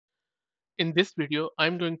In this video,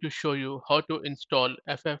 I'm going to show you how to install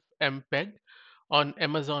ffmpeg on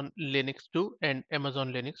Amazon Linux 2 and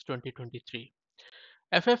Amazon Linux 2023.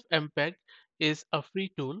 ffmpeg is a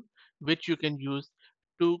free tool which you can use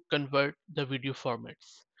to convert the video formats.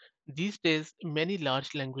 These days, many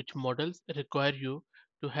large language models require you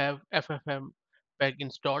to have ffmpeg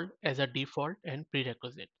installed as a default and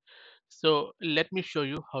prerequisite. So let me show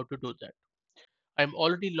you how to do that. I'm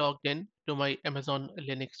already logged in to my Amazon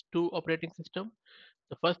Linux 2 operating system.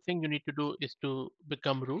 The first thing you need to do is to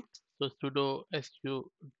become root. So sudo su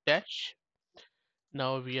dash.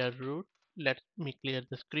 Now we are root. Let me clear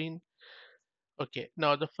the screen. Okay,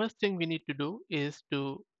 now the first thing we need to do is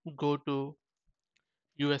to go to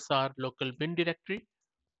usr local bin directory.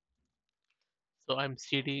 So I'm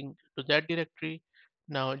cding to that directory.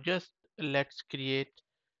 Now just let's create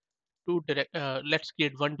let's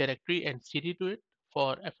create one directory and cd to it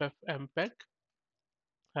for ffmpeg.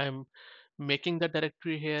 I'm making the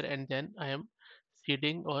directory here and then I am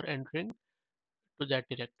cding or entering to that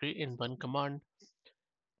directory in one command.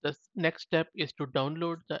 The next step is to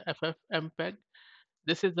download the ffmpeg.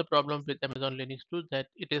 This is the problem with Amazon Linux 2, that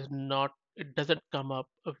it doesn't come up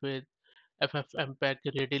with ffmpeg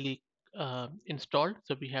readily installed.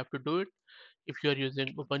 So we have to do it. If you are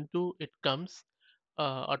using Ubuntu, it comes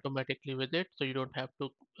automatically with it, so you don't have to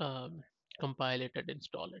compile it and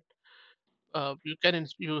install it.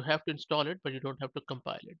 You have to install it, but you don't have to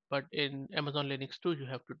compile it. But in Amazon Linux 2, you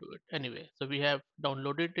have to do it anyway. So we have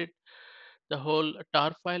downloaded it, the whole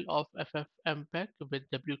tar file of ffmpeg with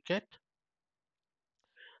wget.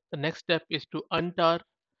 The next step is to untar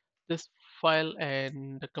this file,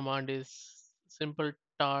 and the command is simple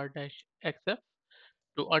tar-xf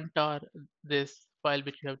to untar this file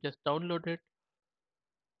which you have just downloaded.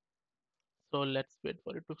 So let's wait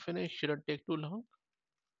for it to finish. Shouldn't take too long.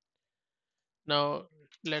 Now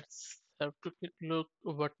let's have to quick look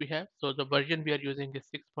what we have. So the version we are using is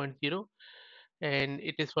 6.0 and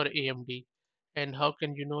it is for AMD. And how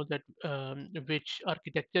can you know that which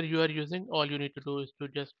architecture you are using? All you need to do is to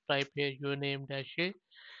just type here uname-a,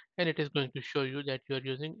 and it is going to show you that you are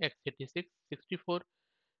using x86-64,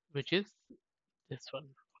 which is this one.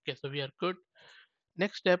 Okay, so we are good.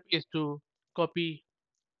 Next step is to copy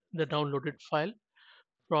the downloaded file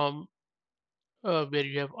from where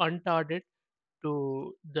you have untarred it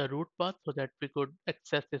to the root path so that we could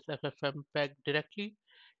access this ffmpeg directly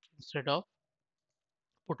instead of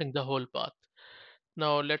putting the whole path.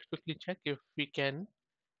 Now let's quickly check if we can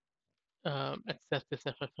access this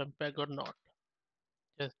ffmpeg or not.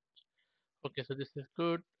 Just okay, so this is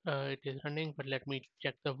good. It is running, but let me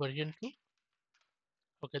check the version too.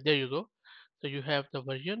 Okay, there you go. So you have the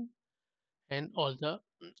version and all the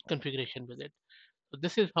configuration with it. So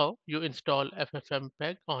this is how you install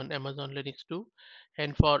ffmpeg on Amazon Linux 2.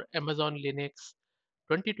 And for Amazon Linux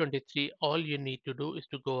 2023, all you need to do is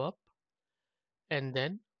to go up and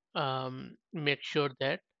then make sure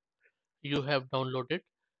that you have downloaded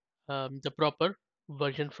the proper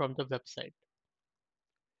version from the website.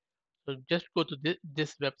 So just go to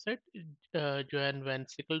this website,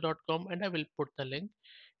 joanvancicle.com, and I will put the link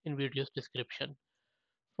in video's description.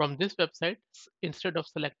 From this website, instead of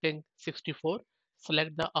selecting 64,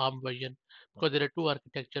 select the ARM version, because there are two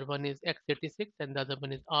architecture. One is x86 and the other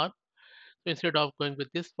one is ARM. So instead of going with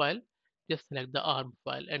this file, just select the ARM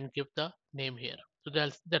file and give the name here. So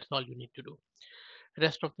that's all you need to do.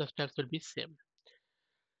 Rest of the steps will be same.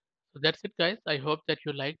 So that's it, guys. I hope that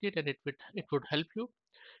you liked it and it would help you.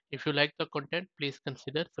 If you like the content, please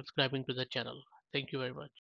consider subscribing to the channel. Thank you very much.